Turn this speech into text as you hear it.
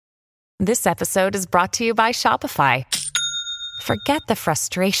This episode is brought to you by Shopify. Forget the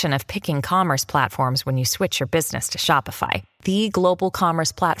frustration of picking commerce platforms when you switch your business to Shopify, the global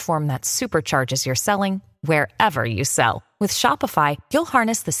commerce platform that supercharges your selling wherever you sell. With Shopify, you'll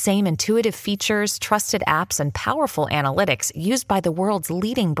harness the same intuitive features, trusted apps, and powerful analytics used by the world's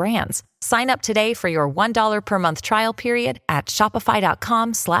leading brands. Sign up today for your $1 per month trial period at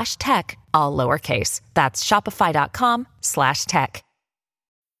shopify.com/tech, all lowercase. That's shopify.com/tech.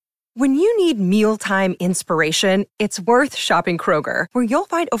 When you need mealtime inspiration, it's worth shopping Kroger, where you'll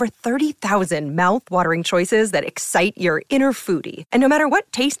find over 30,000 mouth-watering choices that excite your inner foodie. And no matter what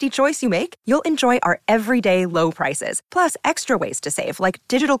tasty choice you make, you'll enjoy our everyday low prices, plus extra ways to save, like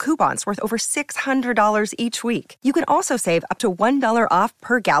digital coupons worth over $600 each week. You can also save up to $1 off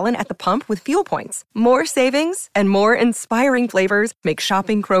per gallon at the pump with fuel points. More savings and more inspiring flavors make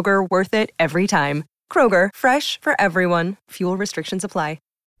shopping Kroger worth it every time. Kroger, fresh for everyone. Fuel restrictions apply.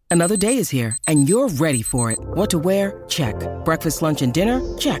 Another day is here, and you're ready for it. What to wear? Check. Breakfast, lunch, and dinner?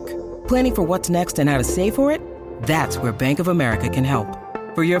 Check. Planning for what's next and how to save for it? That's where Bank of America can help.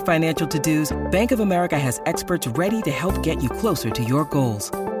 For your financial to-dos, Bank of America has experts ready to help get you closer to your goals.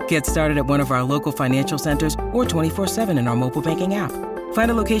 Get started at one of our local financial centers or 24/7 in our mobile banking app.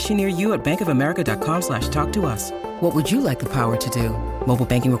 Find a location near you at bankofamerica.com/talktous. What would you like the power to do? Mobile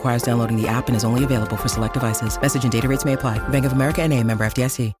banking requires downloading the app and is only available for select devices. Message and data rates may apply. Bank of America N.A., member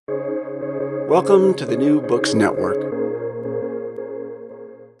FDIC. Welcome to the New Books Network.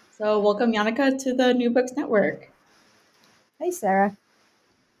 So welcome, Yannicka, to the New Books Network. Hey, Sarah.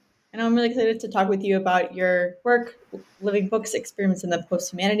 And I'm really excited to talk with you about your work, Living Books, Experiments in the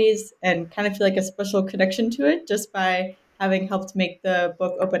Post-Humanities, and kind of feel like a special connection to it just by having helped make the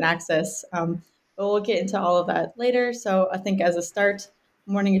book open access. But we'll get into all of that later. So I think as a start,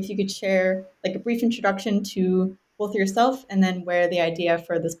 I'm wondering if you could share like a brief introduction to both yourself and then where the idea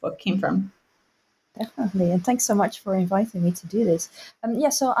for this book came from. Definitely, and thanks so much for inviting me to do this.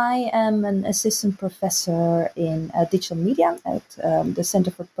 So I am an assistant professor in digital media at the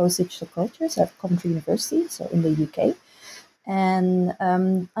Center for Post-Digital Cultures at Coventry University, so in the UK. And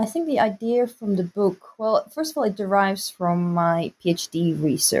I think the idea from the book, well, first of all, it derives from my PhD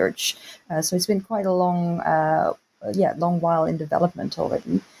research. So it's been quite a long while in development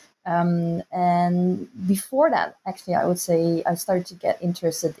already. And before that, actually, I would say I started to get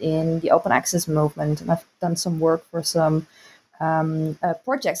interested in the open access movement, and I've done some work for some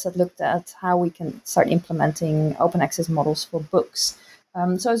projects that looked at how we can start implementing open access models for books.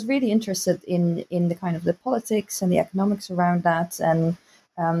 So I was really interested in the kind of the politics and the economics around that, and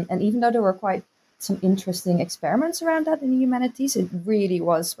even though there were quite some interesting experiments around that in the humanities, it really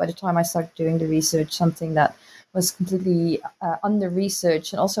was, by the time I started doing the research, something that was completely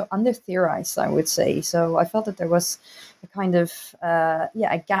under-researched and also under-theorized, I would say. So I felt that there was a kind of, a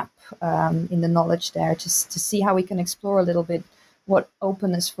gap in the knowledge there just to see how we can explore a little bit what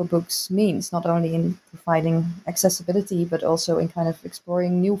openness for books means, not only in providing accessibility, but also in kind of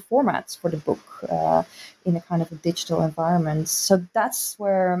exploring new formats for the book in a kind of a digital environment. So that's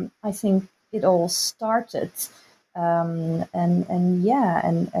where I think it all started.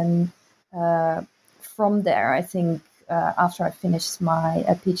 From there, I think after I finished my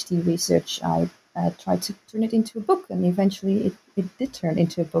PhD research, I tried to turn it into a book, and eventually it did turn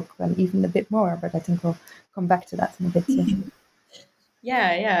into a book, and even a bit more, but I think we'll come back to that in a bit.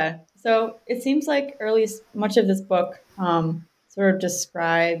 Yeah. So it seems like much of this book sort of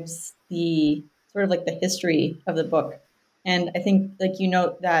describes the sort of like the history of the book. And I think like you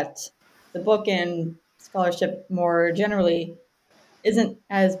note that the book and scholarship more generally isn't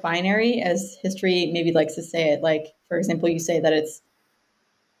as binary as history maybe likes to say it. Like, for example, you say that it's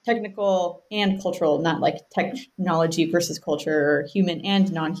technical and cultural, not like technology versus culture, or human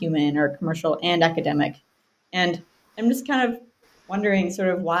and non-human, or commercial and academic. And I'm just kind of wondering sort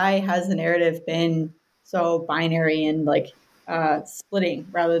of why has the narrative been so binary and like splitting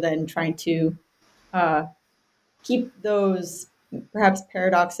rather than trying to keep those perhaps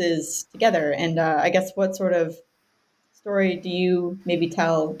paradoxes together? And I guess what sort of story do you maybe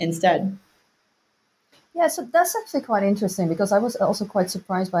tell instead? Yeah, so that's actually quite interesting, because I was also quite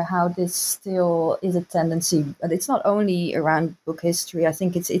surprised by how this still is a tendency. And it's not only around book history. I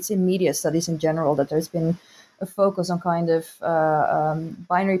think it's in media studies in general that there's been a focus on kind of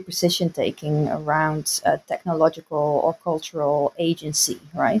binary precision taking around technological or cultural agency,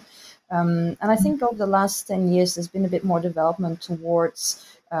 right? And I think over the last 10 years, there's been a bit more development towards,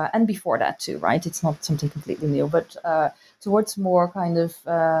 and before that too, right? It's not something completely new, but towards more kind of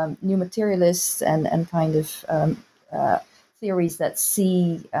new materialists and kind of theories that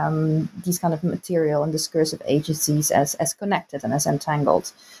see these kind of material and discursive agencies as connected and as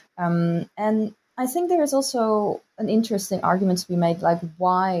entangled. And I think there is also an interesting argument to be made, like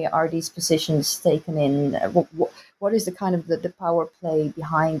why are these positions taken in? What is the kind of the power play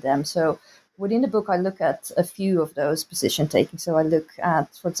behind them? So within the book, I look at a few of those position taking. So I look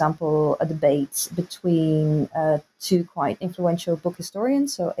at, for example, a debate between two quite influential book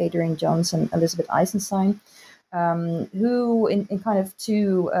historians, so Adrian Jones and Elizabeth Eisenstein, who in kind of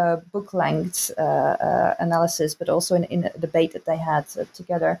two book-length analysis, but also in a debate that they had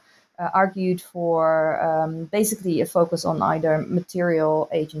together, argued for basically a focus on either material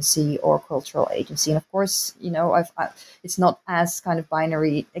agency or cultural agency. And of course, it's not as kind of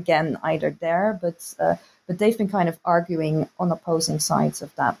binary again either there, but they've been kind of arguing on opposing sides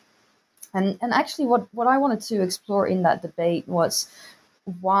of that. And actually, what I wanted to explore in that debate was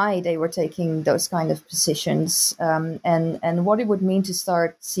why they were taking those kind of positions, and what it would mean to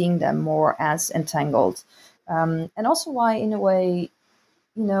start seeing them more as entangled, and also why, in a way,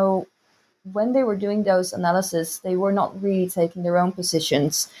 when they were doing those analyses, they were not really taking their own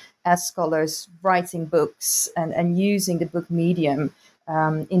positions as scholars writing books and using the book medium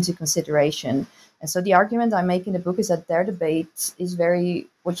into consideration. And so the argument I make in the book is that their debate is very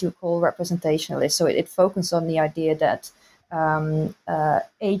what you call representationalist. So it focuses on the idea that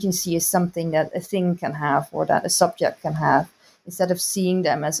agency is something that a thing can have or that a subject can have, instead of seeing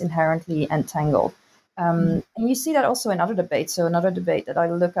them as inherently entangled. And you see that also in other debates. So another debate that I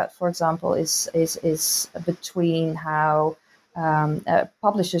look at, for example, is between how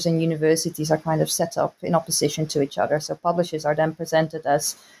publishers and universities are kind of set up in opposition to each other. So publishers are then presented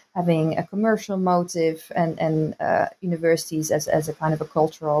as having a commercial motive and universities as a kind of a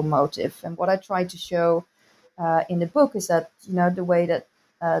cultural motive. And what I try to show in the book is that, the way that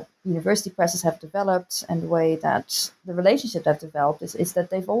university presses have developed and the way that the relationship have developed is that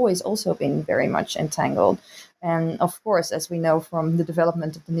they've always also been very much entangled. And of course, as we know from the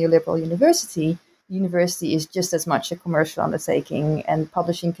development of the neoliberal university is just as much a commercial undertaking, and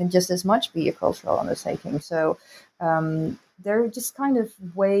publishing can just as much be a cultural undertaking. So there are just kind of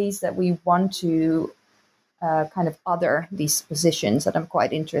ways that we want to kind of other these positions that I'm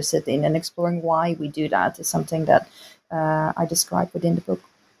quite interested in, and exploring why we do that is something that I describe within the book.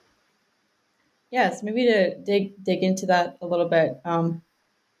 Yes, maybe to dig into that a little bit.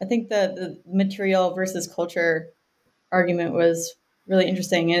 I think the material versus culture argument was really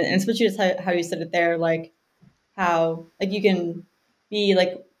interesting, and especially just how you said it there, like how like you can be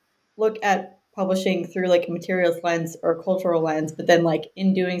like look at publishing through like a materials lens or cultural lens, but then like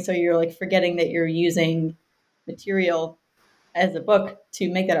in doing so, you're like forgetting that you're using material as a book to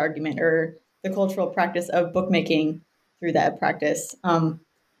make that argument, or the cultural practice of bookmaking through that practice.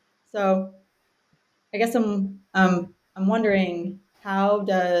 So I guess I'm wondering how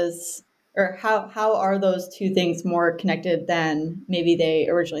are those two things more connected than maybe they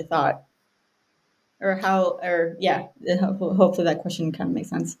originally thought, hopefully that question kind of makes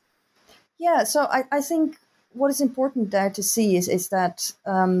sense. Yeah, so I think what is important there to see is that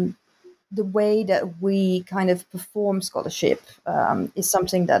the way that we kind of perform scholarship is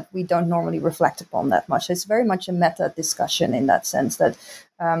something that we don't normally reflect upon that much. It's very much a meta discussion in that sense that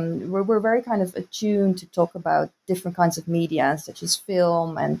we're very kind of attuned to talk about different kinds of media, such as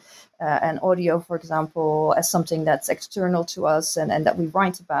film and audio, for example, as something that's external to us and that we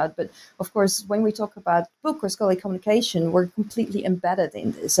write about. But of course, when we talk about book or scholarly communication, we're completely embedded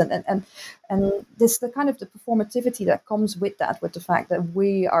in this. And this the kind of the performativity that comes with that, with the fact that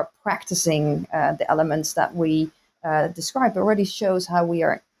we are practicing the elements that we describe, already shows how we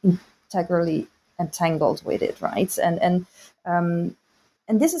are integrally entangled with it, right?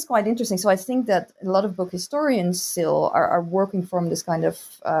 And this is quite interesting. So I think that a lot of book historians still are working from this kind of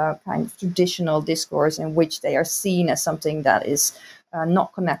traditional discourse in which they are seen as something that is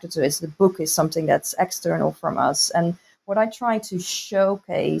not connected to us. The book is something that's external from us. And what I try to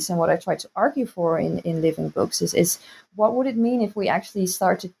showcase and what I try to argue for in Living Books is what would it mean if we actually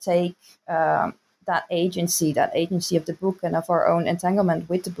start to take that agency of the book and of our own entanglement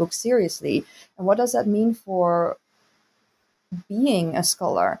with the book seriously? And what does that mean for being a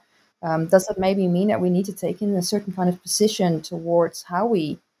scholar? Does that maybe mean that we need to take in a certain kind of position towards how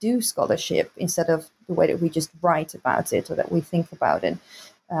we do scholarship instead of the way that we just write about it or that we think about it?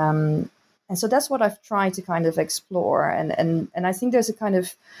 And so that's what I've tried to kind of explore. And I think there's a kind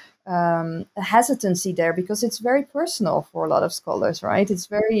of a hesitancy there because it's very personal for a lot of scholars, right? It's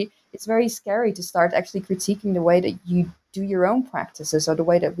very scary to start actually critiquing the way that you do your own practices or the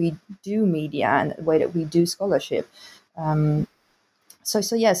way that we do media and the way that we do scholarship. So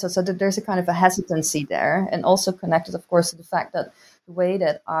there's a kind of a hesitancy there, and also connected, of course, to the fact that the way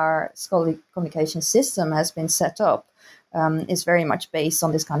that our scholarly communication system has been set up is very much based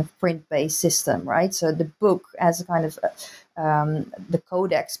on this kind of print-based system, right? So the book as a kind of the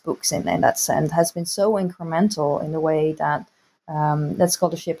codex books in that sense has been so incremental in the way that that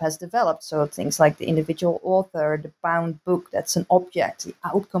scholarship has developed. So things like the individual author, the bound book, that's an object, the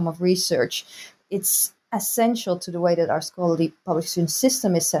outcome of research. It's essential to the way that our scholarly publishing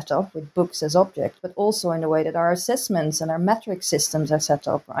system is set up with books as object, but also in the way that our assessments and our metric systems are set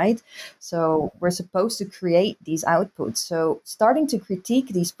up, right? So we're supposed to create these outputs. So starting to critique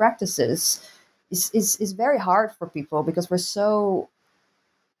these practices is very hard for people because we're so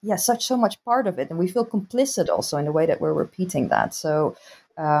much part of it, and we feel complicit also in the way that we're repeating that. So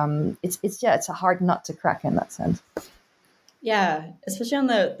it's a hard nut to crack in that sense. Yeah, especially on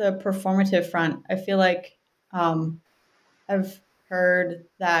the performative front. I feel like I've heard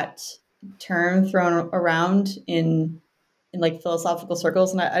that term thrown around in like philosophical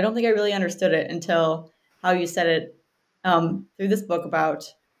circles, and I don't think I really understood it until how you said it through this book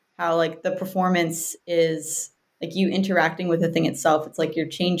about how like the performance is like you interacting with the thing itself. It's like you're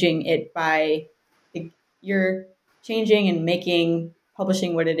changing it by you're changing and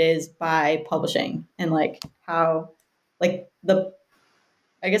publishing what it is by publishing, and like how like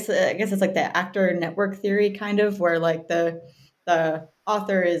I guess it's like the actor network theory kind of, where like the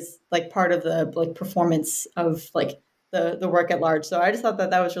author is like part of the like performance of like the work at large. So I just thought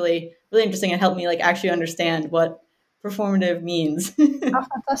that was really really interesting and helped me like actually understand what performative means. Oh,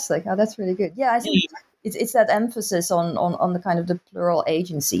 fantastic! Oh, that's really good. Yeah, I think it's that emphasis on the kind of the plural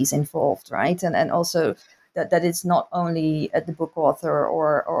agencies involved, right? And also that it's not only the book author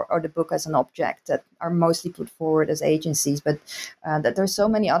or the book as an object that are mostly put forward as agencies, but that there's so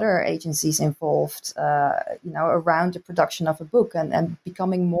many other agencies involved, around the production of a book, and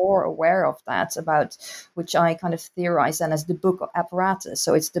becoming more aware of that, about which I kind of theorize then as the book apparatus.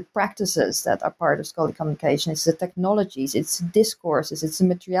 So it's the practices that are part of scholarly communication, it's the technologies, it's discourses, it's the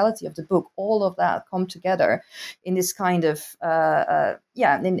materiality of the book. All of that come together in this kind of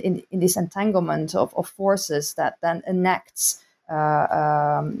in this entanglement of forces that then enacts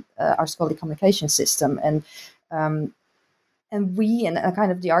our scholarly communication system. And a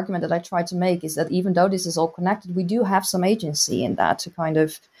kind of the argument that I try to make is that even though this is all connected, we do have some agency in that to kind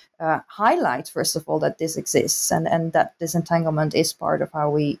of highlight, first of all, that this exists, and that this entanglement is part of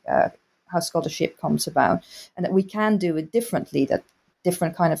how scholarship comes about, and that we can do it differently, that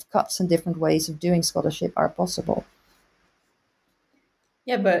different kind of cuts and different ways of doing scholarship are possible.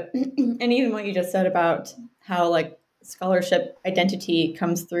 Yeah, but and even what you just said about how like scholarship identity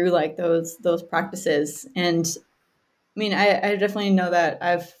comes through like those practices. And I mean, I definitely know that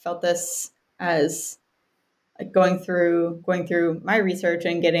I've felt this as like going through my research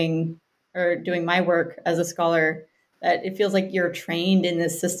and doing my work as a scholar, that it feels like you're trained in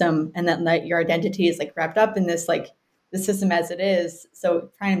this system, and that your identity is like wrapped up in this like the system as it is.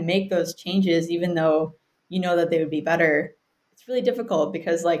 So trying to make those changes, even though you know that they would be better, it's really difficult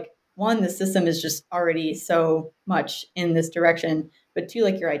because like one, the system is just already so much in this direction, but two,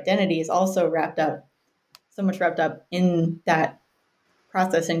 like your identity is also so much wrapped up in that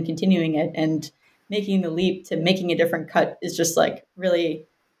process and continuing it, and making the leap to making a different cut is just like really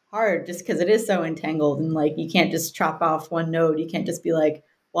hard, just because it is so entangled, and like you can't just chop off one node. You can't just be like,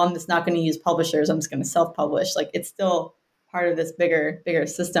 well, I'm just not going to use publishers, I'm just going to self-publish. Like it's still part of this bigger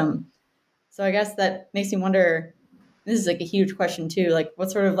system. So I guess that makes me wonder, this is like a huge question too, like what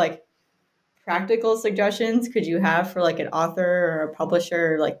sort of like practical suggestions could you have for like an author or a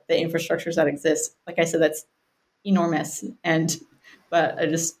publisher, like the infrastructures that exist? Like I said, that's enormous, but I'm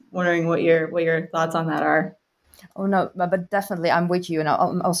just wondering what your thoughts on that are. Oh no, but definitely I'm with you, and I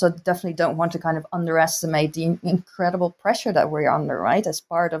also definitely don't want to kind of underestimate the incredible pressure that we're under, right, as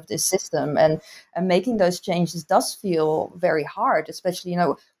part of this system, and making those changes does feel very hard. Especially,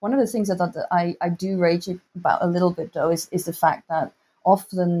 one of the things that I do rage about a little bit though is the fact that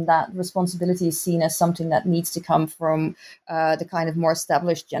often that responsibility is seen as something that needs to come from the kind of more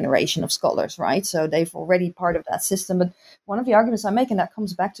established generation of scholars, right? So they've already part of that system. But one of the arguments I make, and that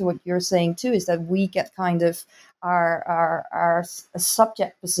comes back to what you're saying too, is that we get kind of our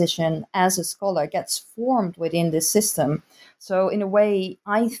subject position as a scholar gets formed within this system. So in a way,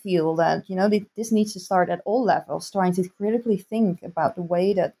 I feel that, this needs to start at all levels, trying to critically think about the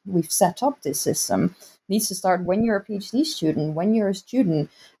way that we've set up this system. Needs to start when you're a PhD student, when you're a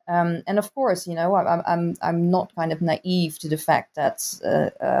student. And of course, I'm not kind of naive to the fact that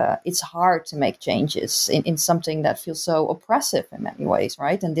it's hard to make changes in something that feels so oppressive in many ways,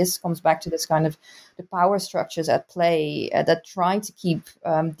 right? And this comes back to this kind of the power structures at play that try to keep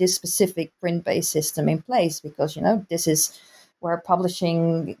this specific print-based system in place, because, this is where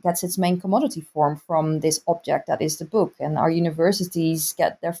publishing gets its main commodity form from this object that is the book, and our universities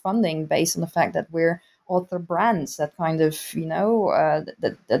get their funding based on the fact that we're author brands that kind of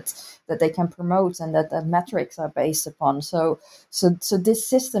that they can promote, and that the metrics are based upon. So this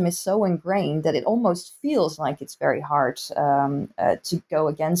system is so ingrained that it almost feels like it's very hard to go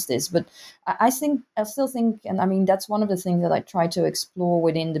against this. But I still think, and I mean that's one of the things that I try to explore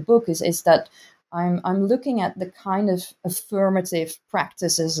within the book is that I'm looking at the kind of affirmative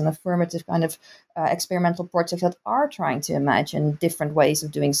practices and affirmative kind of experimental projects that are trying to imagine different ways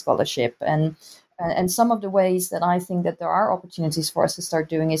of doing scholarship. And some of the ways that I think that there are opportunities for us to start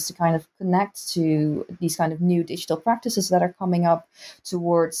doing is to kind of connect to these kind of new digital practices that are coming up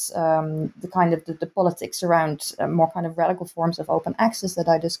towards the kind of the politics around more kind of radical forms of open access that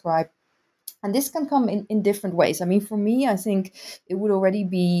I described. And this can come in different ways. I mean, for me, I think it would already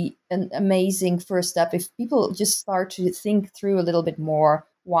be an amazing first step if people just start to think through a little bit more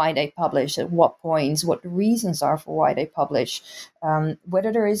why they publish, at what points, what the reasons are for why they publish,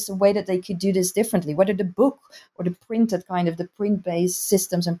 whether there is a way that they could do this differently, whether the book or the print-based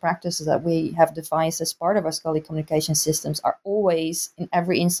systems and practices that we have devised as part of our scholarly communication systems are always, in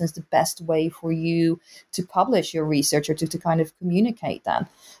every instance, the best way for you to publish your research or to kind of communicate that.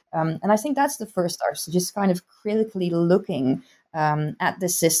 And I think that's the first start, so just kind of critically looking at the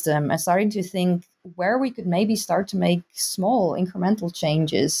system and starting to think where we could maybe start to make small incremental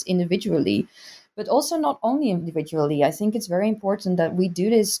changes individually, but also not only individually. I think it's very important that we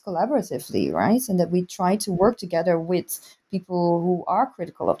do this collaboratively, right? And that we try to work together with people who are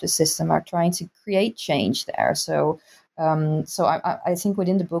critical of the system, are trying to create change there. So I think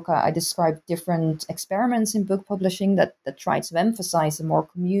within the book, I describe different experiments in book publishing that try to emphasize the more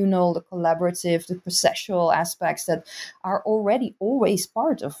communal, the collaborative, the processual aspects that are already always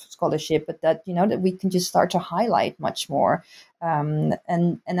part of scholarship, but that, that we can just start to highlight much more. And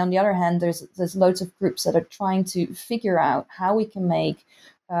on the other hand, there's loads of groups that are trying to figure out how we can make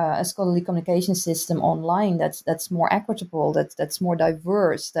a scholarly communication system online that's more equitable, that's more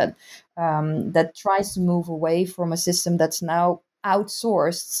diverse, that tries to move away from a system that's now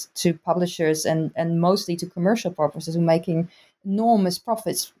outsourced to publishers and mostly to commercial purposes who are making enormous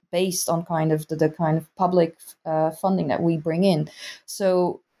profits based on kind of the kind of public funding that we bring in.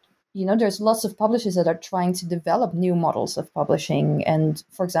 So there's lots of publishers that are trying to develop new models of publishing. And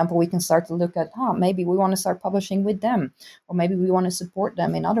for example, we can start to look at, maybe we want to start publishing with them, or maybe we want to support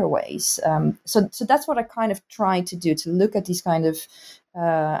them in other ways. So that's what I kind of try to do, to look at these kind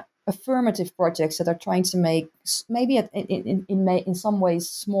of affirmative projects that are trying to make maybe in some ways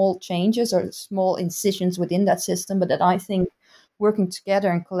small changes or small incisions within that system, but that I think working together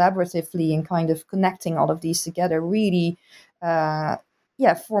and collaboratively and kind of connecting all of these together really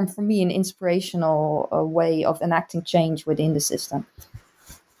form for me an inspirational way of enacting change within the system.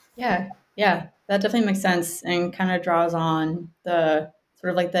 Yeah, that definitely makes sense and kind of draws on the sort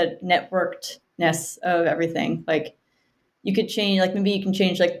of like the networkedness of everything. Like you could change, like maybe you can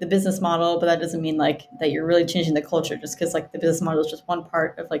change like the business model, but that doesn't mean like that you're really changing the culture, just because like the business model is just one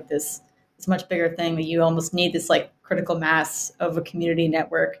part of like this much bigger thing that you almost need this like critical mass of a community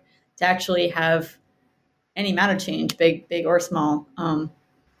network to actually have any amount of change, big or small.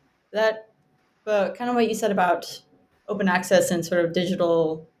 But kind of what you said about open access and sort of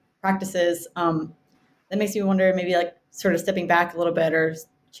digital practices, that makes me wonder, maybe like sort of stepping back a little bit or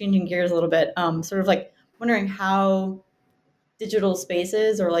changing gears a little bit, sort of like wondering how digital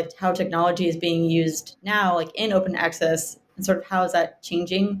spaces or like how technology is being used now, like in open access, and sort of how is that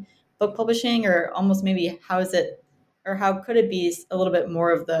changing book publishing, or almost maybe how is it, or how could it be a little bit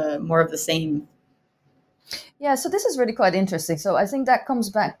more of the same? Yeah, so this is really quite interesting. So I think that comes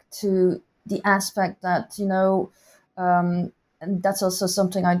back to the aspect that, and that's also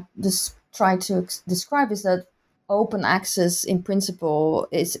something I just try to describe, is that open access in principle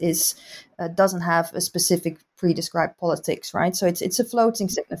is doesn't have a specific pre-described politics, right? So it's a floating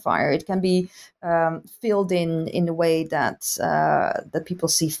signifier. It can be filled in a way that that people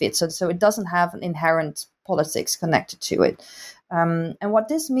see fit. So it doesn't have an inherent politics connected to it. And what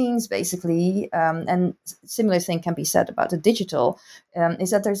this means basically, and similar thing can be said about the digital, is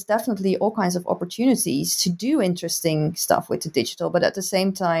that there's definitely all kinds of opportunities to do interesting stuff with the digital, but at the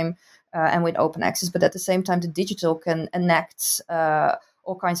same time, and with open access, but at the same time, the digital can enact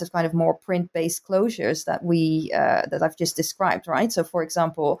all kinds of kind of more print-based closures that I've just described, right? So, for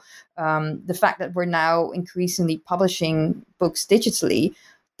example, the fact that we're now increasingly publishing books digitally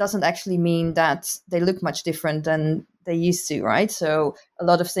doesn't actually mean that they look much different than they used to, right? So a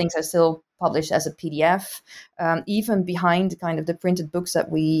lot of things are still published as a PDF. Even behind kind of the printed books that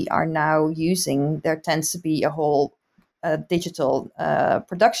we are now using, there tends to be a whole a digital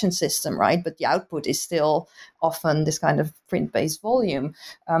production system, right? But the output is still often this kind of print-based volume.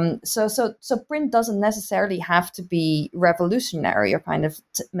 So print doesn't necessarily have to be revolutionary or kind of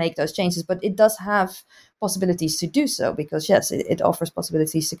make those changes, but it does have possibilities to do so, because yes, it offers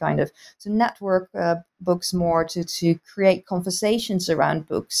possibilities to kind of to network books more, to create conversations around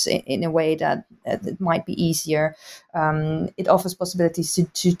books in a way that it might be easier. It offers possibilities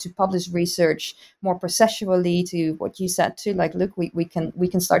to publish research more processually, to what you said too, like, look, we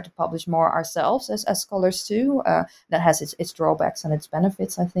can start to publish more ourselves as scholars too. That has its drawbacks and its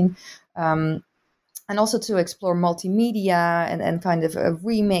benefits, I think. And also to explore multimedia and kind of a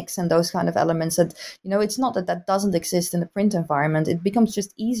remix and those kind of elements that, it's not that doesn't exist in the print environment. It becomes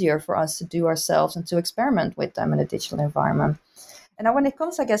just easier for us to do ourselves and to experiment with them in a digital environment. And now when it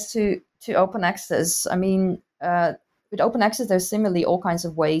comes, I guess, to open access, I mean, with open access, there's similarly all kinds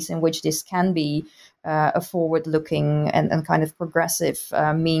of ways in which this can be a forward-looking and kind of progressive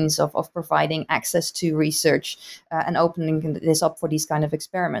means of providing access to research and opening this up for these kind of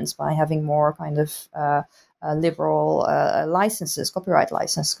experiments by having more kind of liberal licenses, copyright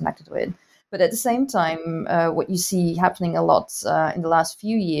license connected with it. But at the same time, what you see happening a lot in the last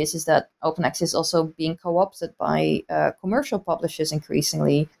few years is that open access is also being co-opted by commercial publishers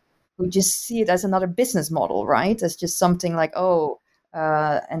increasingly, who just see it as another business model, right? As just something like,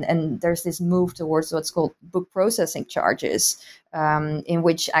 and there's this move towards what's called book processing charges, in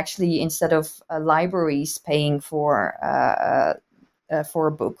which actually instead of libraries paying for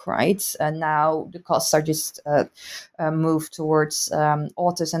a book, right? And now the costs are just moved towards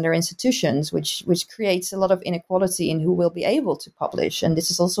authors and their institutions, which creates a lot of inequality in who will be able to publish. And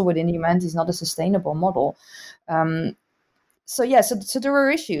this is also within humanities not a sustainable model. So there are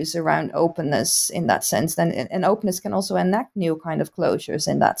issues around openness in that sense, and openness can also enact new kind of closures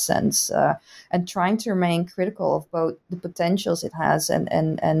in that sense, and trying to remain critical of both the potentials it has and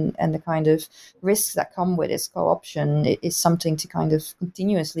the kind of risks that come with its co-option is something to kind of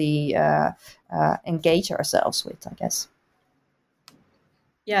continuously engage ourselves with, I guess.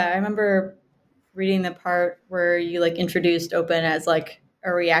 Yeah, I remember reading the part where you like introduced open as like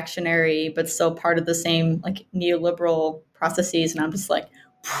a reactionary, but still part of the same like neoliberal processes, and I'm just like,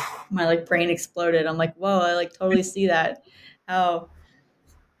 my like brain exploded. I'm like, whoa, I like totally see that. How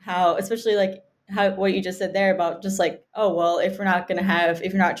especially like how what you just said there about just like, oh well, if you're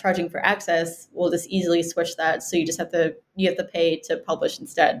not charging for access, we'll just easily switch that. So you just have to pay to publish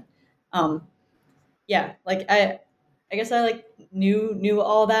instead. Yeah, like I guess I like knew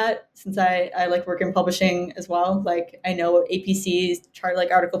all that since I like work in publishing as well. Like I know what APC's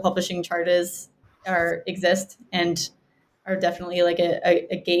like article publishing charges exist and are definitely like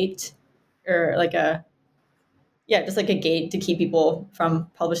a gate, or like just like a gate to keep people from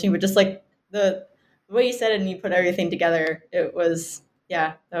publishing. But just like the way you said it and you put everything together, that was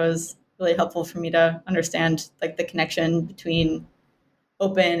really helpful for me to understand like the connection between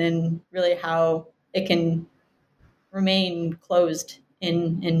open and really how it can remain closed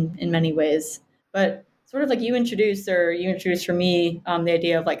in many ways. But sort of like you introduced for me the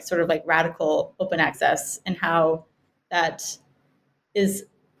idea of like sort of like radical open access, and how that is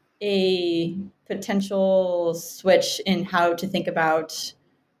a potential switch in how to think about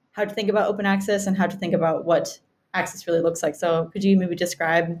open access and how to think about what access really looks like. So could you maybe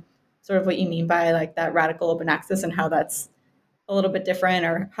describe sort of what you mean by like that radical open access and how that's a little bit different,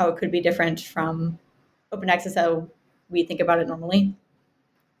 or how it could be different from open access how we think about it normally?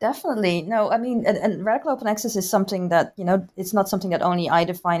 Definitely. No, I mean, and radical open access is something that, it's not something that only I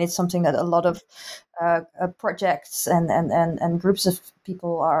define. It's something that a lot of projects and groups of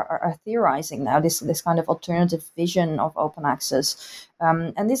people are theorizing now, this kind of alternative vision of open access.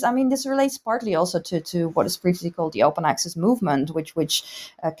 And this relates partly also to what is previously called the open access movement, which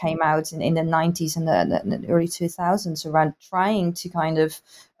came out in the 90s and the early 2000s around trying to kind of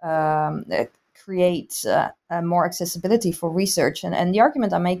create more accessibility for research. And the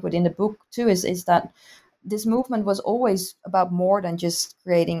argument I make within the book too is that this movement was always about more than just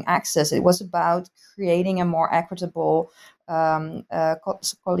creating access. It was about creating a more equitable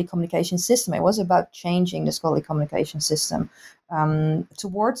scholarly communication system. It was about changing the scholarly communication system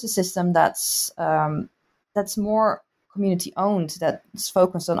towards a system that's more community owned, that's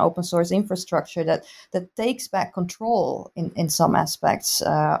focused on open source infrastructure, that takes back control in some aspects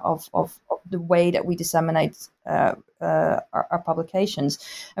of the way that we disseminate our publications.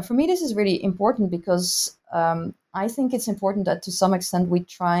 And for me, this is really important because I think it's important that to some extent we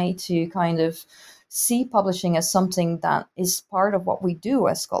try to kind of see publishing as something that is part of what we do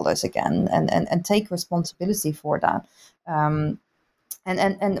as scholars again, and take responsibility for that.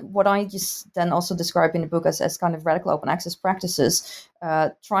 And what I just then also describe in the book as kind of radical open access practices,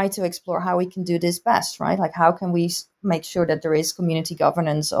 try to explore how we can do this best, right? Like how can we make sure that there is community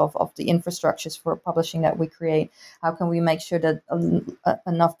governance of the infrastructures for publishing that we create? How can we make sure that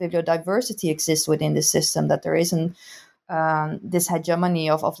enough bibliodiversity exists within the system, that there isn't this hegemony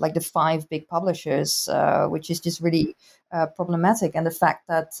of like the 5 big publishers, which is just really problematic. And the fact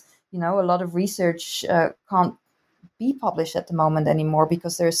that, a lot of research can't be published at the moment anymore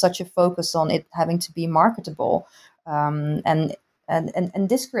because there is such a focus on it having to be marketable, and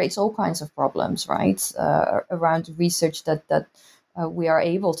this creates all kinds of problems, right, around research that we are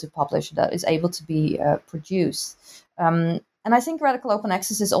able to publish, that is able to be produced. And I think radical open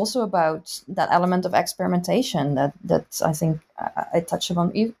access is also about that element of experimentation that I think I touched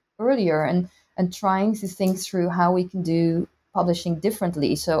upon earlier, and trying to think through how we can do publishing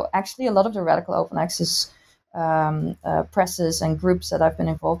differently. So actually, a lot of the radical open access presses and groups that I've been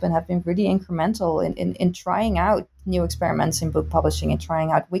involved in have been really incremental in trying out new experiments in book publishing, and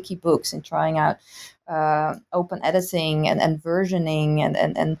trying out wikibooks, and trying out open editing and versioning,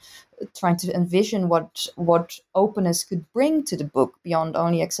 and trying to envision what openness could bring to the book beyond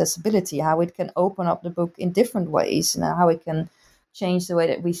only accessibility, how it can open up the book in different ways, and how it can change the way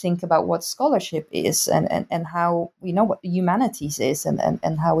that we think about what scholarship is, and how we know what the humanities is,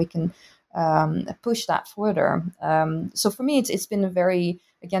 and how we can push that further. So for me, it's been a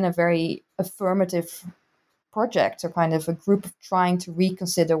very affirmative project, or kind of a group of trying to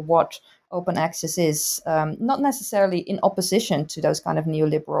reconsider what open access is, not necessarily in opposition to those kind of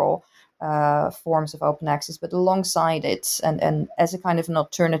neoliberal forms of open access, but alongside it, and as a kind of an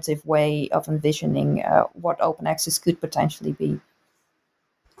alternative way of envisioning what open access could potentially be.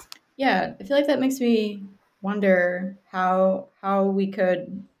 Yeah, I feel like that makes me wonder how we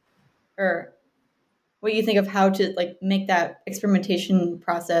could, or what you think of how to like make that experimentation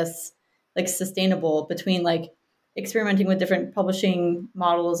process like sustainable between like experimenting with different publishing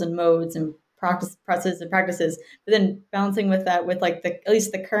models and modes and processes and practices, but then balancing with that with like at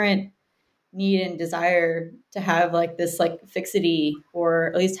least the current need and desire to have like this like fixity, or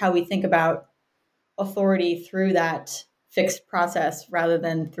at least how we think about authority through that fixed process rather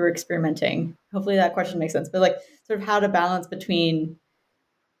than through experimenting. Hopefully that question makes sense, but like sort of how to balance between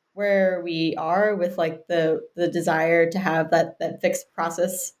where we are with like the desire to have that fixed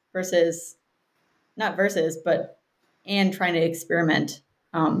process versus not versus, but and trying to experiment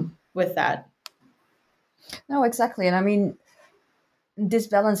with that. No, exactly. And I mean, this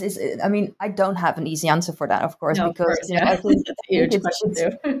balance is, I mean, I don't have an easy answer for that, of course, No, because of course, yeah. I think that's a huge question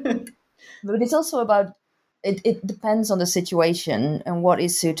too. but it's also about, it depends on the situation and what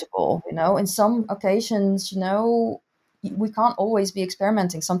is suitable. In some occasions, we can't always be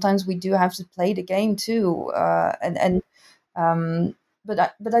experimenting. Sometimes we do have to play the game too, but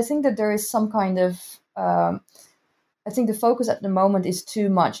I think that there is some kind of I think the focus at the moment is too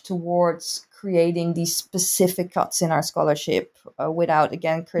much towards creating these specific cuts in our scholarship without,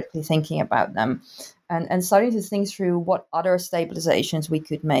 again, critically thinking about them, and starting to think through what other stabilizations we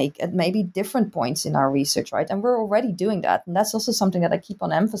could make at maybe different points in our research, right? And we're already doing that. And that's also something that I keep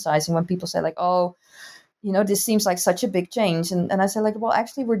on emphasizing when people say like, oh, this seems like such a big change. And I say like, well,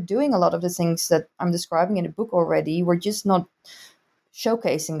 actually, we're doing a lot of the things that I'm describing in the book already. We're just not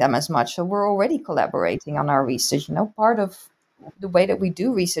showcasing them as much. So we're already collaborating on our research. Part of the way that we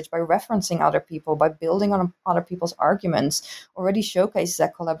do research, by referencing other people, by building on other people's arguments, already showcases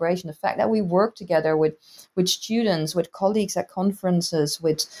that collaboration. The fact that we work together with students, with colleagues at conferences,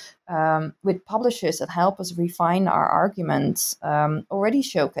 with publishers that help us refine our arguments, already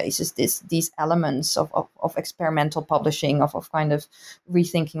showcases these elements of experimental publishing, of kind of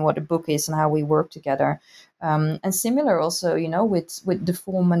rethinking what a book is and how we work together. And similar also, with the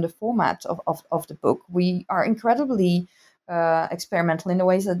form and the format of the book, we are incredibly experimental in the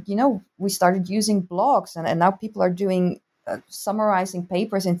ways that, we started using blogs, and now people are doing summarizing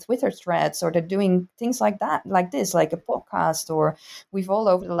papers in Twitter threads, or they're doing things like that, like this, like a podcast. Or we've all,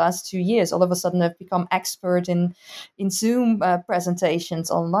 over the last 2 years, all of a sudden have become expert in Zoom presentations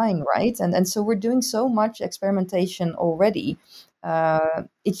online, right? And so we're doing so much experimentation already.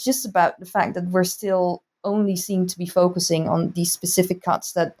 It's just about the fact that we're still only seem to be focusing on these specific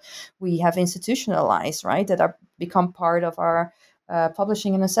cuts that we have institutionalized, right? That are become part of our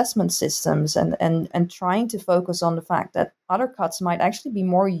publishing and assessment systems, and trying to focus on the fact that other cuts might actually be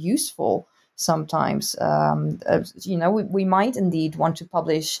more useful sometimes. We might indeed want to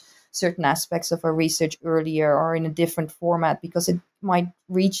publish certain aspects of our research earlier or in a different format because it might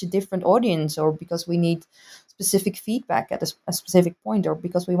reach a different audience, or because we need specific feedback at a specific point, or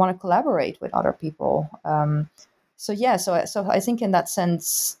because we want to collaborate with other people. so I think in that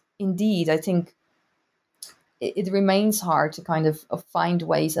sense, indeed, I think it remains hard to kind of find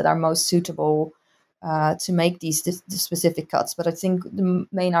ways that are most suitable to make these specific cuts. But I think the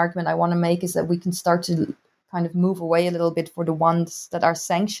main argument I want to make is that we can start to kind of move away a little bit for the ones that are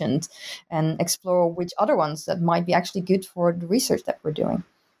sanctioned and explore which other ones that might be actually good for the research that we're doing.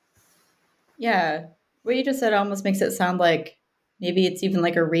 Yeah. What you just said almost makes it sound like maybe it's even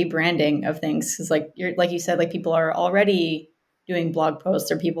like a rebranding of things. Because like you said, like people are already doing blog posts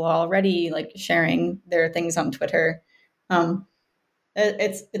or people are already like sharing their things on Twitter.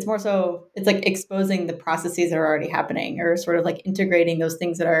 It's more so it's like exposing the processes that are already happening, or sort of like integrating those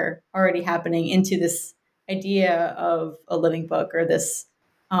things that are already happening into this idea of a living book, or this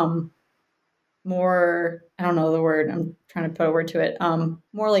more, I don't know the word, I'm trying to put a word to it,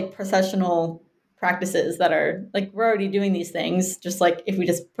 more like processional practices that are like, we're already doing these things, just like if we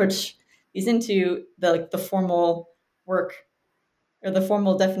just push these into the formal work, or the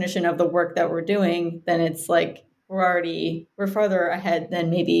formal definition of the work that we're doing, then it's like we're farther ahead than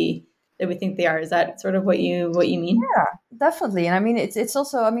maybe that we think they are. Is that sort of what you mean? Yeah, definitely. And I mean, it's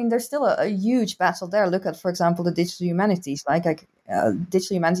also, I mean, there's still a huge battle there. Look at, for example, the digital humanities.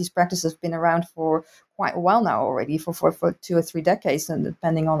 Digital humanities practice has been around for quite a while now already, for 2 or 3 decades, and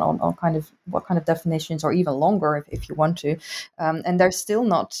depending on kind of what kind of definitions, or even longer if you want to. And they're still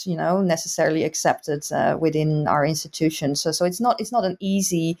not, necessarily accepted within our institutions. So it's not an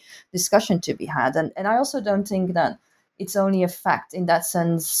easy discussion to be had. And I also don't think that it's only a fact in that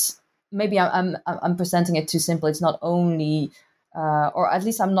sense. Maybe I'm presenting it too simple. It's not only, or at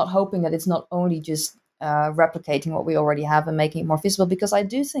least I'm not hoping that it's not only just replicating what we already have and making it more visible, because I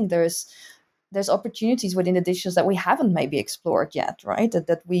do think there's opportunities within the digitals that we haven't maybe explored yet, right?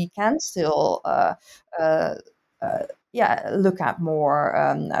 That we can still look at more.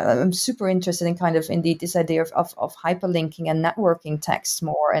 I'm super interested in kind of indeed this idea of hyperlinking and networking texts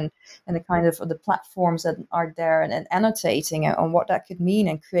more, and the kind of the platforms that are there, and annotating on what that could mean,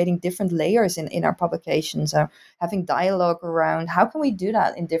 and creating different layers in our publications, having dialogue around how can we do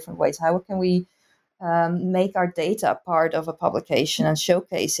that in different ways, how can we make our data part of a publication and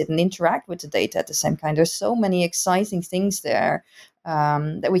showcase it and interact with the data at the same kind. There's so many exciting things there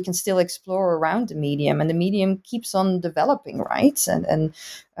that we can still explore around the medium, and the medium keeps on developing, right? And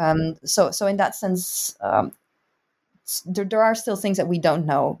so in that sense, there are still things that we don't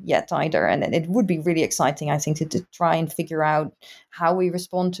know yet either, and it would be really exciting, I think, to try and figure out how we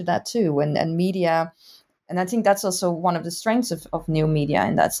respond to that too, and media. And I think that's also one of the strengths of new media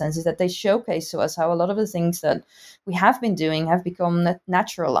in that sense, is that they showcase to us how a lot of the things that we have been doing have become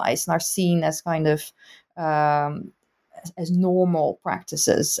naturalized and are seen as kind of as normal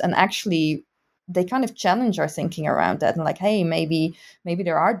practices. And actually, they kind of challenge our thinking around that, and like, hey, maybe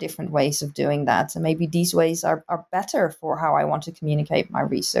there are different ways of doing that, and maybe these ways are better for how I want to communicate my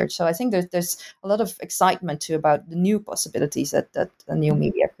research. So I think there's a lot of excitement too about the new possibilities that the new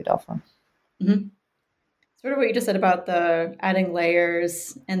media could offer. Mm-hmm. Sort of what you just said about the adding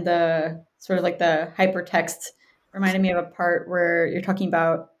layers and the sort of like the hypertext reminded me of a part where you're talking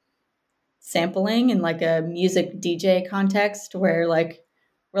about sampling in like a music DJ context, where a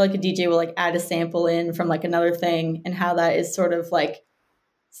DJ will like add a sample in from like another thing, and how that is sort of like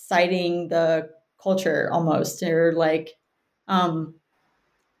citing the culture almost, or like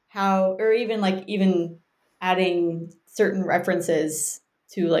how, or even adding certain references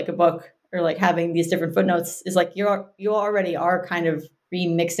to like a book, or like having these different footnotes, is like you already are kind of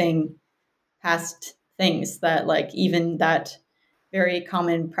remixing past things, that like even that very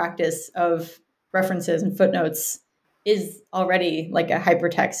common practice of references and footnotes is already like a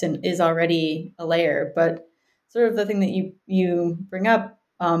hypertext and is already a layer. But sort of the thing that you bring up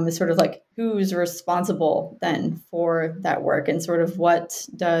is sort of like, who's responsible then for that work, and sort of what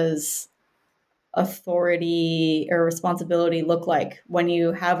does authority or responsibility look like when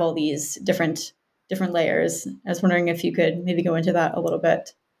you have all these different layers? I was wondering if you could maybe go into that a little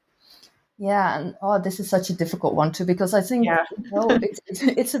bit. Yeah, and this is such a difficult one too, because I think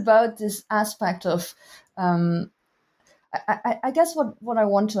it's about this aspect of I guess what I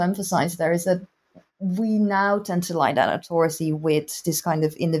want to emphasize there is that we now tend to lie that authority with this kind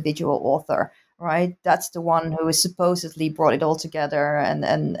of individual author, right? That's the one who is supposedly brought it all together, and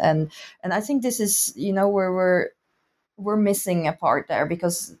I think this is where we're missing a part there,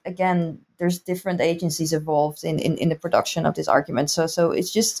 because again, there's different agencies involved in the production of this argument. So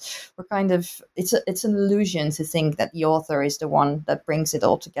it's just, it's an illusion to think that the author is the one that brings it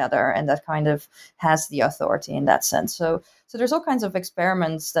all together and that kind of has the authority in that sense. So there's all kinds of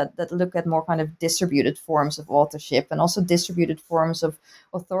experiments that look at more kind of distributed forms of authorship, and also distributed forms of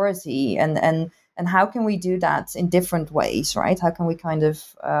authority, and and how can we do that in different ways, right? How can we kind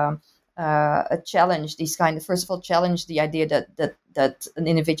of challenge these kind of, first of all, challenge the idea that an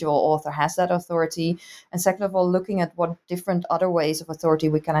individual author has that authority, and second of all, looking at what different other ways of authority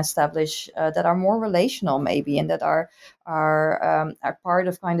we can establish that are more relational, maybe, and that are part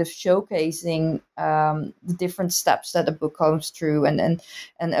of kind of showcasing the different steps that a book goes through, and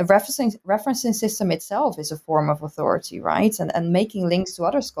a referencing system itself is a form of authority, right? And making links to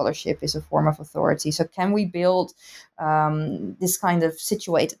other scholarship is a form of authority. So can we build this kind of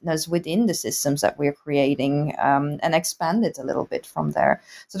situatedness within the systems that we're creating, and expand it a little bit from there?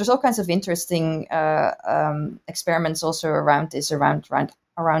 So there's all kinds of interesting experiments also around this, around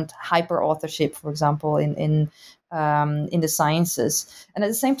hyper authorship, for example, in the sciences. And at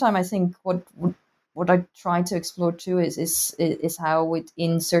the same time, I think what I try to explore too is how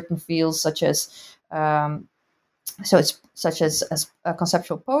within certain fields, such as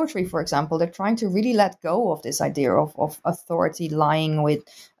conceptual poetry, for example, they're trying to really let go of this idea of authority lying with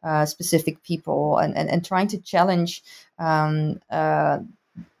specific people, and trying to challenge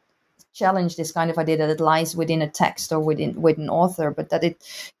this kind of idea that it lies within a text or within an author, but that it,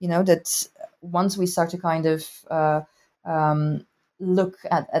 that once we start to kind of look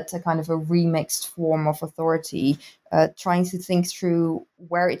at a kind of a remixed form of authority, trying to think through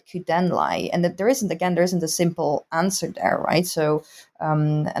where it could then lie, and that there isn't a simple answer there, right? So,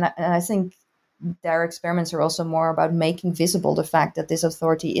 and I think their experiments are also more about making visible the fact that this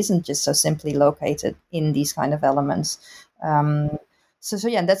authority isn't just so simply located in these kind of elements. So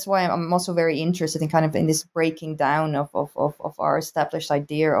yeah, that's why I'm also very interested in kind of in this breaking down of our established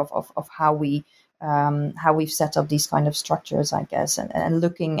idea of how we've set up these kind of structures, I guess, and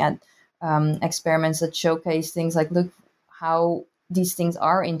looking at experiments that showcase things like, look how these things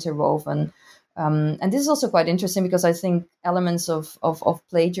are interwoven. And this is also quite interesting because I think elements of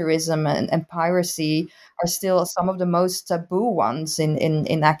plagiarism and piracy are still some of the most taboo ones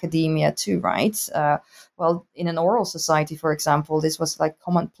in academia too, right? Well, in an oral society, for example, this was like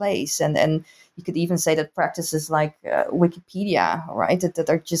commonplace, and you could even say that practices like Wikipedia, right, that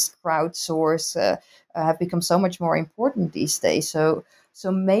are just crowdsourced, have become so much more important these days.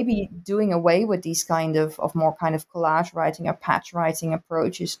 So maybe doing away with these kind of more kind of collage writing or patch writing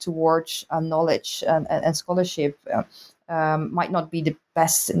approaches towards knowledge and scholarship might not be the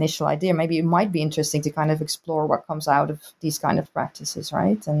best initial idea. Maybe it might be interesting to kind of explore what comes out of these kind of practices,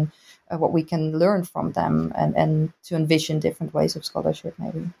 right? And what we can learn from them, and to envision different ways of scholarship,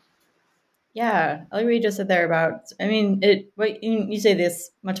 maybe. Yeah, I like what you just said there about, I mean, you say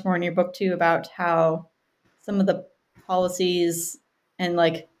this much more in your book too, about how some of the policies and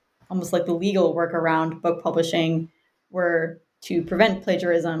like almost like the legal work around book publishing were to prevent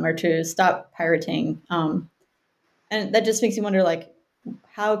plagiarism or to stop pirating. And that just makes you wonder, like,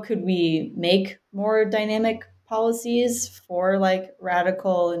 how could we make more dynamic policies for like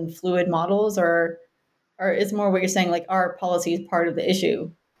radical and fluid models, or is more what you're saying, like, are policies part of the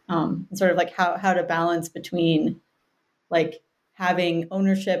issue? And sort of like how to balance between like having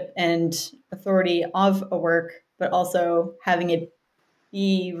ownership and authority of a work, but also having it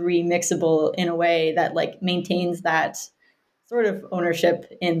be remixable in a way that like maintains that sort of ownership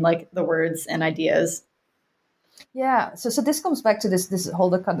in like the words and ideas. Yeah, so this comes back to this whole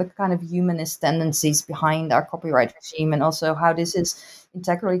the kind of humanist tendencies behind our copyright regime, and also how this is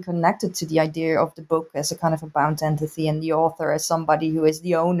integrally connected to the idea of the book as a kind of a bound entity, and the author as somebody who is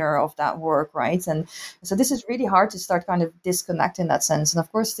the owner of that work, right? And so this is really hard to start kind of disconnect in that sense. And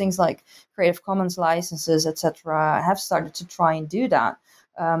of course, things like Creative Commons licenses, etc., have started to try and do that,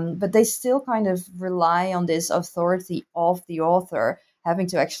 but they still kind of rely on this authority of the author having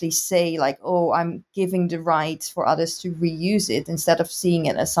to actually say like, oh, I'm giving the right for others to reuse it, instead of seeing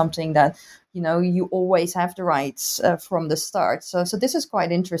it as something that, you always have the rights from the start. So this is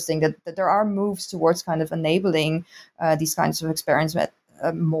quite interesting that there are moves towards kind of enabling these kinds of experiments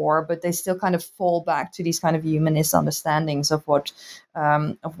more, but they still kind of fall back to these kind of humanist understandings of what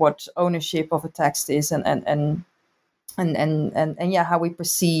ownership of a text is, and yeah, how we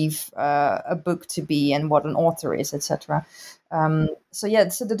perceive a book to be, and what an author is, etc. So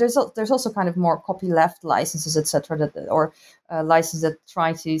there's also kind of more copyleft licenses, etc., or licenses that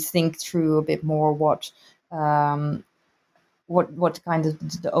try to think through a bit more what kind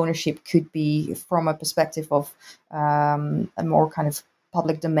of the ownership could be from a perspective of a more kind of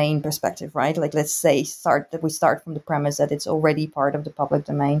public domain perspective, right? Like, let's say we start from the premise that it's already part of the public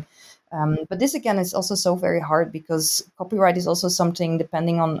domain. But this, again, is also so very hard, because copyright is also something,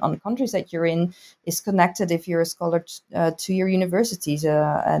 depending on the countries that you're in, is connected, if you're a scholar, to your universities.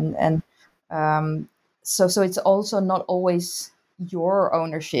 So it's also not always your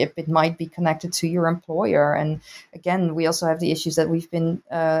ownership. It might be connected to your employer. And again, we also have the issues that we've been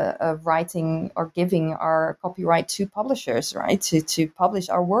writing or giving our copyright to publishers, right, to publish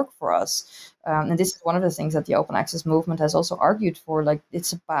our work for us. And this is one of the things that the open access movement has also argued for. Like,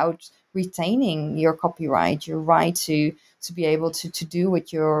 it's about retaining your copyright, your right to be able to do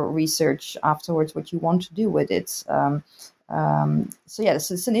with your research afterwards what you want to do with it. So yeah,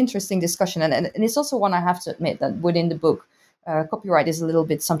 it's an interesting discussion, and it's also one I have to admit that within the book, copyright is a little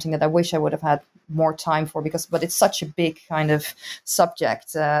bit something that I wish I would have had more time for, but it's such a big kind of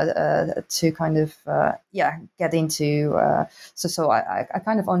subject to kind of get into. So I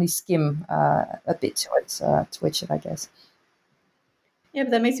kind of only skim a bit to it, I guess. Yeah,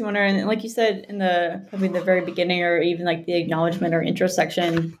 but that makes me wonder. And like you said in probably the very beginning, or even like the acknowledgement or intro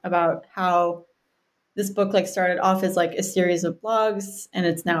section, about how this book like started off as like a series of blogs, and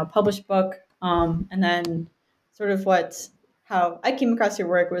it's now a published book. And then sort of how I came across your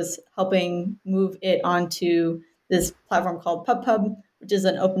work was helping move it onto this platform called PubPub, which is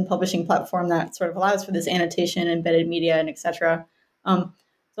an open publishing platform that sort of allows for this annotation, embedded media, and etc. So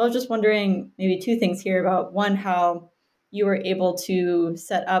I was just wondering maybe two things here about one, how you were able to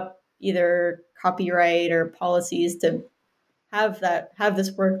set up either copyright or policies to have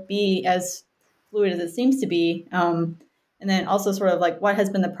this work be as fluid as it seems to be, and then also sort of like what has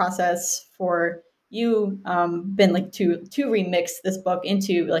been the process for you been like to remix this book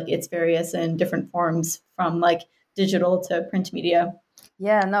into like its various and different forms, from like digital to print media.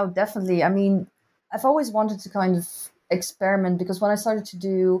 Yeah, no, definitely. I mean, I've always wanted to kind of experiment, because when I started to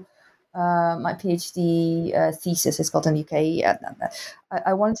do my PhD thesis, it's called in the UK,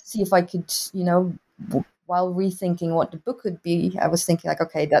 I wanted to see if I could, while rethinking what the book could be, I was thinking like,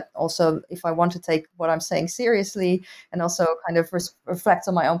 okay, that also, if I want to take what I'm saying seriously and also kind of reflect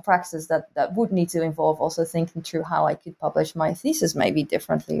on my own practice, that would need to involve also thinking through how I could publish my thesis maybe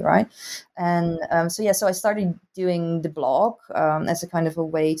differently, right? And so I started doing the blog as a kind of a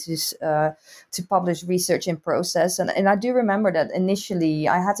way to publish research in process. And I do remember that initially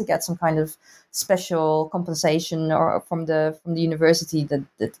I had to get some kind of special compensation or from the university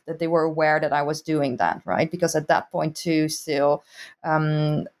that they were aware that I was doing that, right? Because at that point too, still,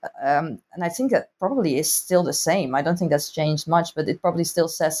 and I think that probably is still the same. I don't think that's changed much, but it probably still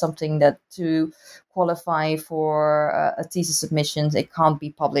says something that to qualify for a thesis submission, it can't be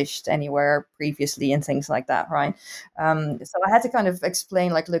published anywhere previously and things like that, right? So I had to kind of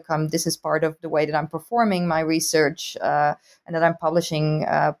explain, like, look, this is part of the way that I'm performing my research, and that I'm publishing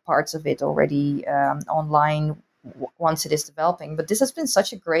parts of it already online once it is developing. But this has been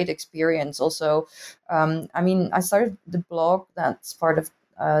such a great experience. Also, I mean, I started the blog that's part of.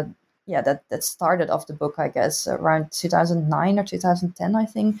 That started off the book, I guess, around 2009 or 2010, I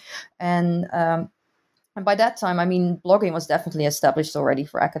think. And by that time, I mean, blogging was definitely established already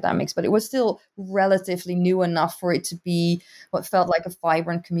for academics, but it was still relatively new enough for it to be what felt like a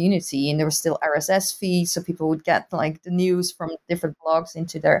vibrant community. And there was still RSS feeds, so people would get like the news from different blogs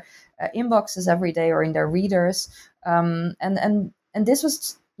into their inboxes every day or in their readers. And this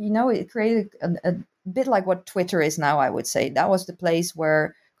was, it created a bit like what Twitter is now, I would say. That was the place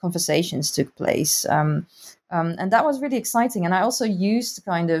where conversations took place. And that was really exciting. And I also used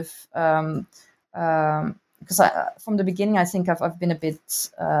kind of, because from the beginning, I think I've been a bit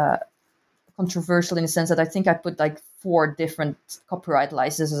controversial in the sense that I think I put like 4 different copyright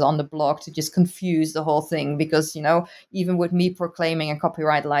licenses on the blog to just confuse the whole thing, because, even with me proclaiming a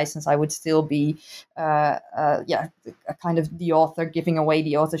copyright license, I would still be, a kind of the author giving away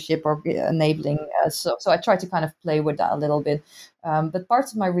the authorship or enabling. So I tried to kind of play with that a little bit. But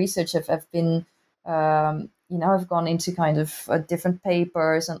parts of my research have been, I've gone into kind of different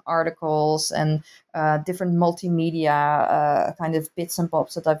papers and articles and different multimedia kind of bits and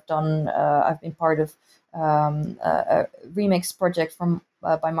bobs that I've done. I've been part of a remix project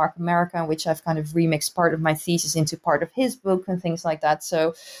by Mark America, in which I've kind of remixed part of my thesis into part of his book and things like that.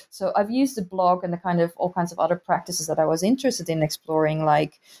 So I've used the blog and the kind of all kinds of other practices that I was interested in exploring,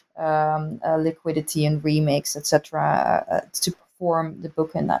 like liquidity and remix, etc., to perform the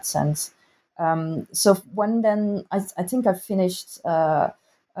book in that sense. So when then I think I finished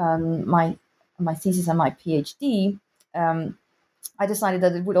my thesis and my PhD, I decided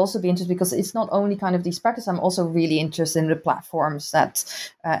that it would also be interesting, because it's not only kind of these practices, I'm also really interested in the platforms that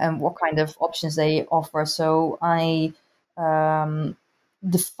and what kind of options they offer. So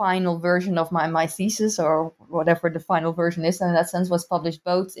the final version of my thesis, or whatever the final version is, and in that sense was published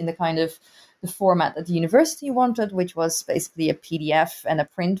both in the kind of the format that the university wanted, which was basically a PDF and a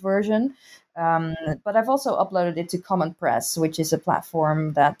print version. But I've also uploaded it to Common Press, which is a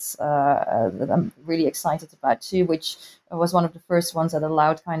platform that I'm really excited about too, which was one of the first ones that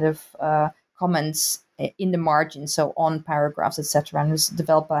allowed kind of comments in the margin, so on paragraphs, etc. And it was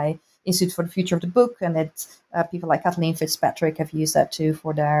developed by Institute for the Future of the Book, and people like Kathleen Fitzpatrick have used that too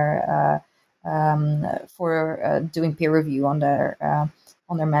for their doing peer review on their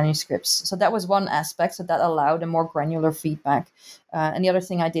manuscripts. So that was one aspect. So that allowed a more granular feedback. And the other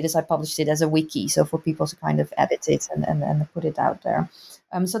thing I did is I published it as a wiki, so for people to kind of edit it and put it out there.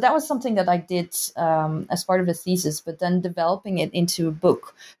 So that was something that I did as part of the thesis, but then developing it into a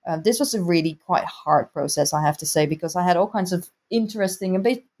book. This was a really quite hard process, I have to say, because I had all kinds of interesting, a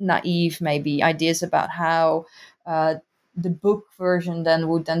bit naive maybe, ideas about how the book version then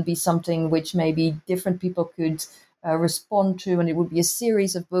would then be something which maybe different people could respond to, and it would be a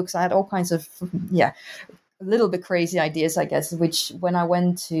series of books. I had all kinds of, a little bit crazy ideas, I guess, which when I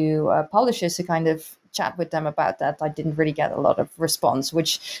went to publishers to kind of chat with them about that, I didn't really get a lot of response,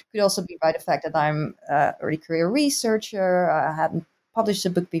 which could also be by the fact that I'm an early career researcher. I hadn't published a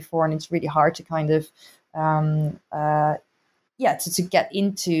book before, and it's really hard to kind of, to get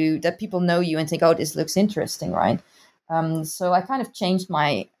into that people know you and think, oh, this looks interesting, right? So I kind of changed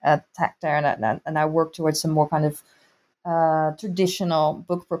my tack there, and I worked towards some more kind of traditional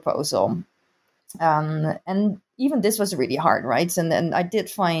book proposal. And even this was really hard, right? And then I did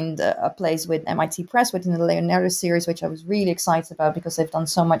find a place with MIT Press within the Leonardo series, which I was really excited about because they've done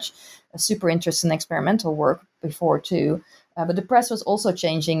so much super interesting experimental work before too. But the press was also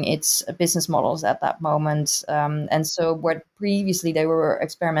changing its business models at that moment. And so where previously they were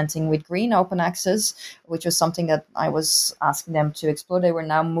experimenting with green open access, which was something that I was asking them to explore, they were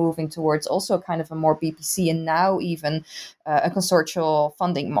now moving towards also kind of a more BPC and now even a consortial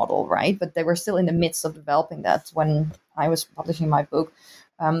funding model, right? But they were still in the midst of developing that when I was publishing my book.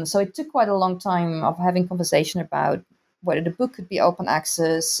 So it took quite a long time of having conversation about whether the book could be open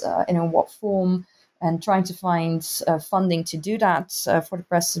access and in what form, and trying to find funding to do that, for the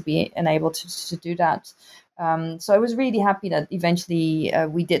press to be enabled to do that. So I was really happy that eventually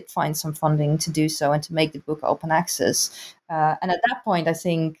we did find some funding to do so and to make the book open access. And at that point, I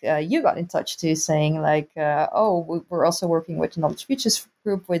think you got in touch too, saying like, we're also working with the Knowledge Futures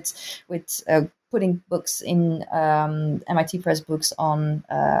group with putting books in MIT Press books on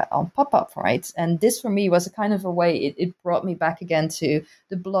pop-up, right? And this for me was a kind of a way, it brought me back again to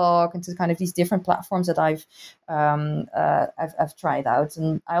the blog and to kind of these different platforms that I've tried out.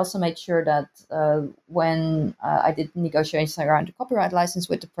 And I also made sure that when I did negotiations around the copyright license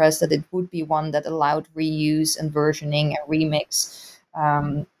with the press, that it would be one that allowed reuse and versioning and remix.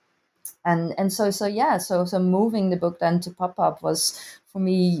 So moving the book then to pop-up was, for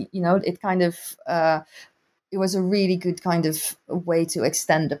me, it kind of it was a really good kind of way to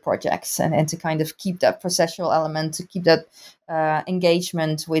extend the projects and to kind of keep that processual element, to keep that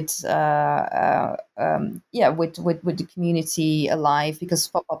engagement with the community alive, because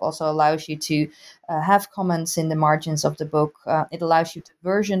pop-up also allows you to have comments in the margins of the book. It allows you to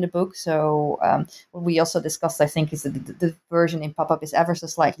version the book. So what we also discussed, I think, is that the version in pop-up is ever so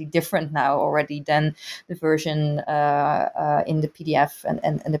slightly different now already than the version in the PDF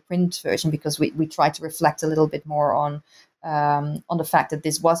and the print version, because we try to reflect a little bit more on the fact that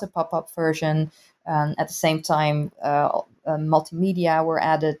this was a pop-up version. At the same time, multimedia were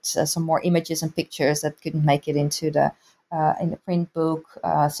added, some more images and pictures that couldn't make it into the in the print book.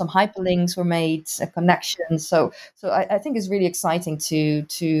 Some hyperlinks were made, connections. So I think it's really exciting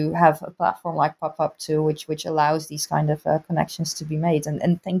to have a platform like Pop-Up too, which allows these kind of connections to be made.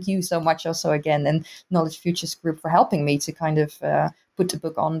 And thank you so much also again, and Knowledge Futures Group, for helping me to kind of put the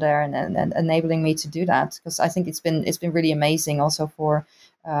book on there and enabling me to do that, because I think it's been really amazing also for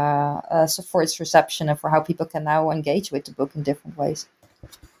its reception and for how people can now engage with the book in different ways.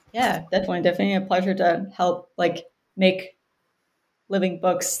 Yeah, definitely a pleasure to help make living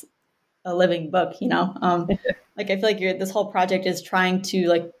books a living book, I feel like this whole project is trying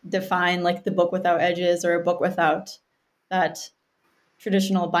to define the book without edges, or a book without that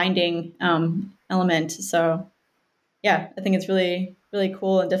traditional binding element. So yeah, I think it's really, really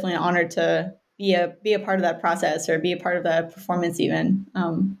cool, and definitely an honor to be a part of that process, or be a part of the performance even.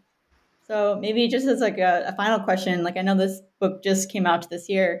 So maybe just as a final question, I know this book just came out this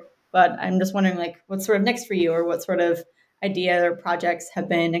year, but I'm just wondering what's sort of next for you, or what sort of idea or projects have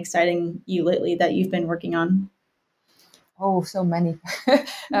been exciting you lately that you've been working on? Oh, so many.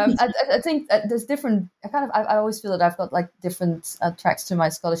 I think there's different. I always feel that I've got different tracks to my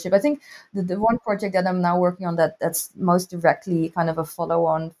scholarship. I think the one project that I'm now working on that's most directly kind of a follow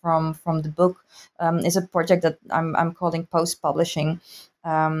on from the book is a project that I'm calling post publishing.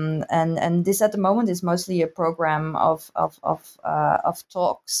 And this at the moment is mostly a program of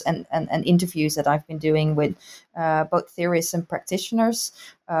talks and interviews that I've been doing with both theorists and practitioners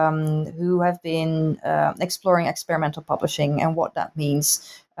who have been exploring experimental publishing and what that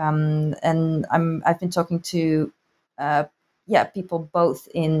means. And I've been talking to people both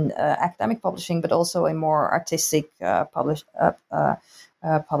in academic publishing, but also in more artistic publishing.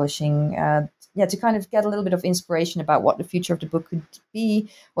 To kind of get a little bit of inspiration about what the future of the book could be,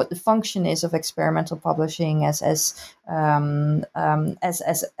 what the function is of experimental publishing as a kind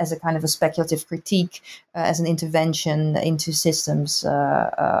of a speculative critique, as an intervention into systems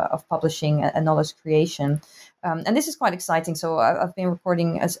of publishing and knowledge creation. And this is quite exciting. So I've been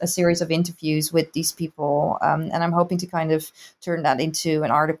recording a series of interviews with these people, and I'm hoping to kind of turn that into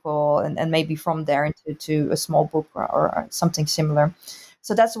an article and maybe from there into a small book or something similar.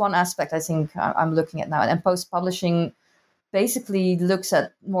 So that's one aspect I think I'm looking at now. And post-publishing basically looks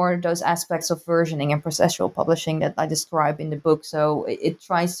at more those aspects of versioning and processual publishing that I describe in the book. So it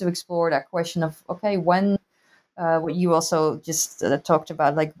tries to explore that question of, okay, when, what you also just talked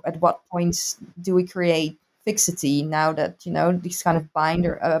about, like at what points do we create fixity now that, these kind of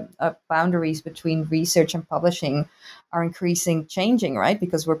boundaries between research and publishing are changing, right?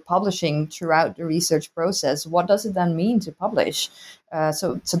 Because we're publishing throughout the research process. What does it then mean to publish?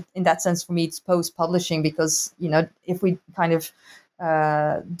 So in that sense, for me, it's post-publishing because, if we kind of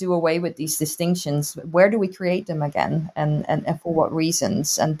do away with these distinctions, where do we create them again and for what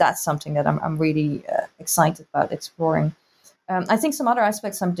reasons? And that's something that I'm really excited about exploring. I think some other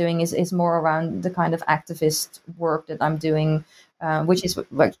aspects I'm doing is more around the kind of activist work that I'm doing, which is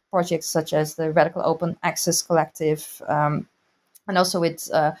like projects such as the Radical Open Access Collective, and also it's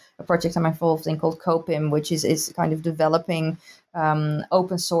a project I'm involved in called COPIM, which is kind of developing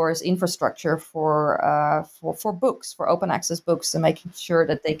open source infrastructure for books, for open access books, and making sure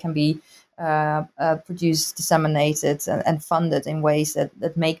that they can be produced, disseminated, and funded in ways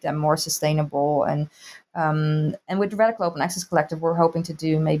that make them more sustainable. And with the Radical Open Access Collective, we're hoping to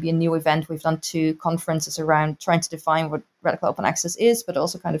do maybe a new event. We've done 2 conferences around trying to define what Radical Open Access is, but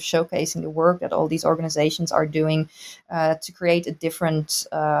also kind of showcasing the work that all these organizations are doing to create a different,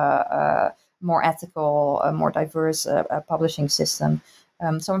 more ethical, more diverse publishing system.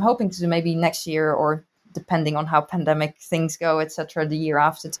 So I'm hoping to do maybe next year, or depending on how pandemic things go, etc., the year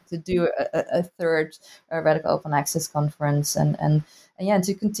after, to do a third Radical Open Access conference and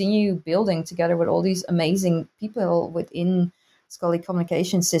to continue building together with all these amazing people within scholarly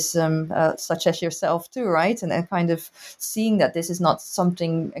communication system, such as yourself too, right? And kind of seeing that this is not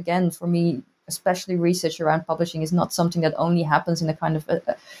something, again, for me, especially research around publishing, is not something that only happens in a kind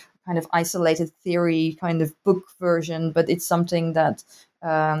of isolated theory kind of book version, but it's something that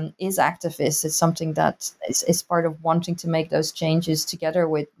is activist. It's something that is part of wanting to make those changes together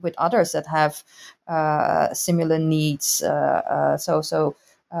with others that have similar needs. So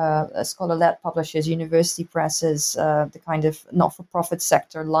scholar-led publishers, university presses, the kind of not-for-profit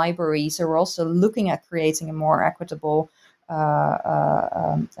sector, libraries are also looking at creating a more equitable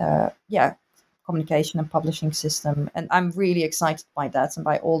communication and publishing system. And I'm really excited by that and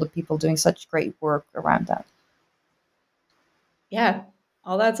by all the people doing such great work around that. Yeah,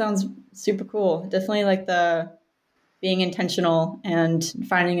 all that sounds super cool. Definitely like the being intentional and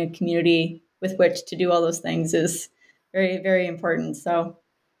finding a community with which to do all those things is very, very important. So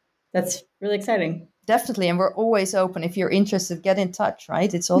that's really exciting. Definitely. And we're always open. If you're interested, get in touch,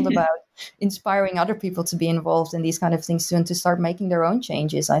 right? It's all about inspiring other people to be involved in these kind of things too, and to start making their own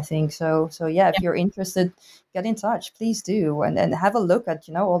changes, I think. So yeah, if you're interested, get in touch, please do. And have a look at,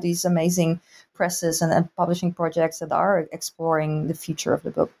 all these amazing presses and publishing projects that are exploring the future of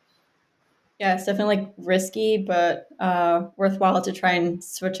the book. Yeah, it's definitely like risky, but worthwhile to try and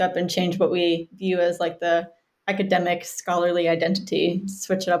switch up and change what we view as like the academic scholarly identity,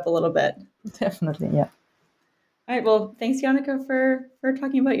 switch it up a little bit. Definitely, yeah. All right, well, thanks, Janneke, for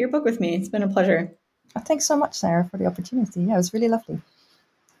talking about your book with me. It's been a pleasure. Thanks so much, Sarah, for the opportunity. Yeah, it was really lovely.